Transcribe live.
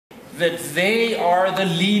that they are the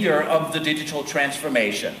leader of the digital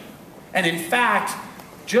transformation. And in fact,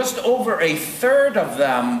 just over a third of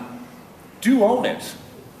them do own it.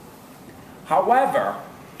 However,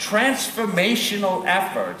 transformational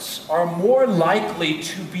efforts are more likely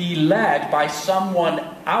to be led by someone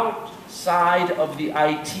outside of the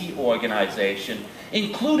IT organization,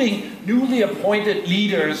 including newly appointed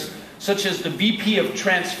leaders such as the VP of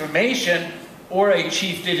Transformation or a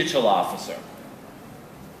Chief Digital Officer.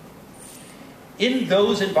 In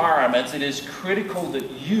those environments, it is critical that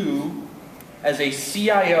you, as a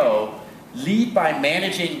CIO, lead by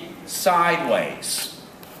managing sideways,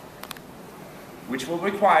 which will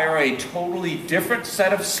require a totally different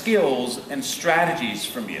set of skills and strategies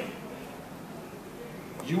from you.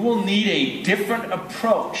 You will need a different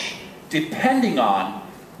approach depending on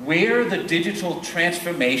where the digital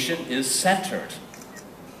transformation is centered.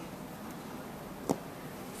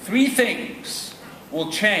 3 things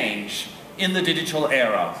will change in the digital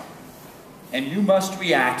era, and you must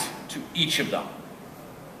react to each of them.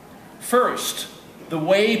 First, the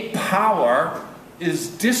way power is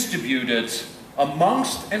distributed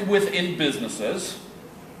amongst and within businesses.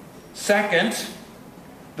 Second,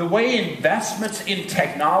 the way investments in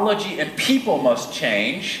technology and people must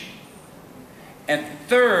change. And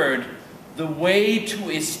third, the way to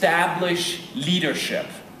establish leadership.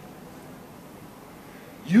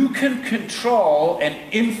 You can control and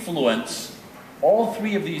influence all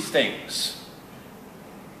 3 of these things.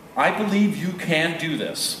 I believe you can do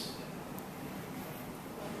this.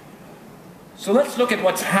 So let's look at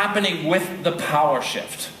what's happening with the power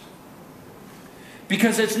shift.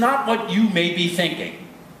 Because it's not what you may be thinking.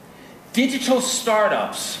 Digital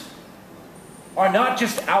startups are not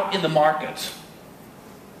just out in the market.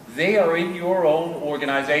 They are in your own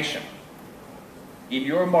organization, in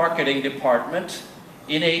your marketing department,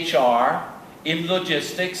 in HR, in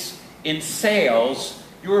logistics, in sales.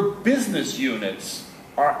 Your business units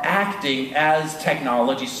are acting as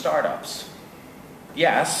technology startups.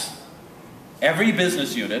 Yes, every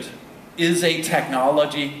business unit is a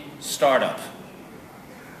technology startup.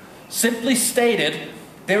 Simply stated,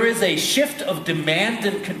 there is a shift of demand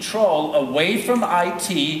and control away from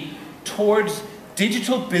IT towards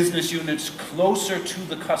digital business units closer to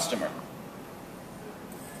the customer.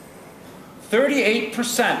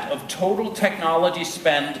 38% of total technology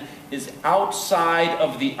spend is outside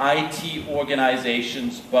of the IT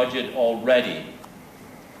organization's budget already,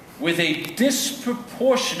 with a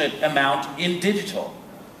disproportionate amount in digital.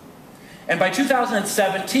 And by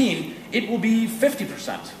 2017, it will be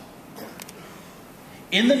 50%.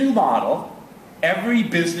 In the new model, every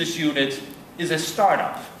business unit is a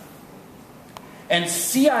startup. And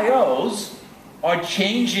CIOs are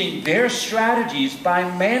changing their strategies by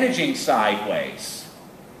managing sideways.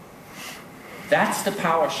 That's the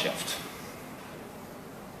power shift.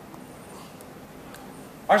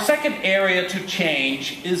 Our second area to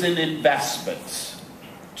change is in investments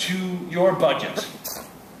to your budget.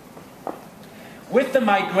 With the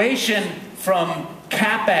migration from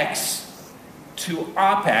CapEx to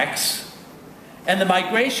OpEx, and the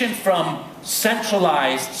migration from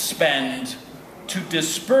centralized spend to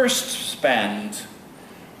dispersed spend,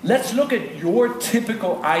 let's look at your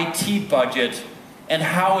typical IT budget and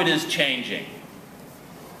how it is changing.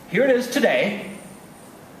 Here it is today,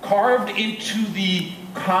 carved into the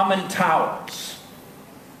common towers.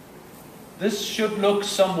 This should look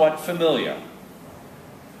somewhat familiar.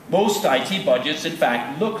 Most IT budgets, in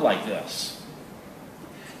fact, look like this.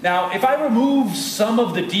 Now, if I remove some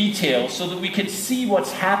of the details so that we can see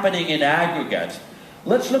what's happening in aggregate,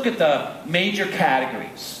 let's look at the major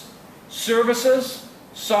categories: services,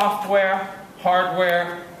 software,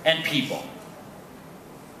 hardware, and people.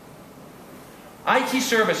 IT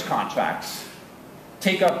service contracts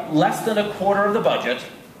take up less than a quarter of the budget,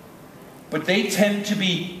 but they tend to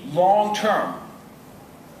be long-term.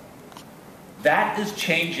 That is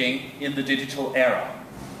changing in the digital era.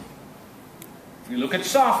 If you look at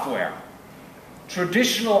software,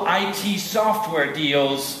 traditional IT software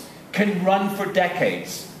deals can run for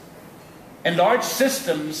decades, and large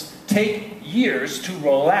systems take years to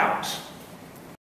roll out.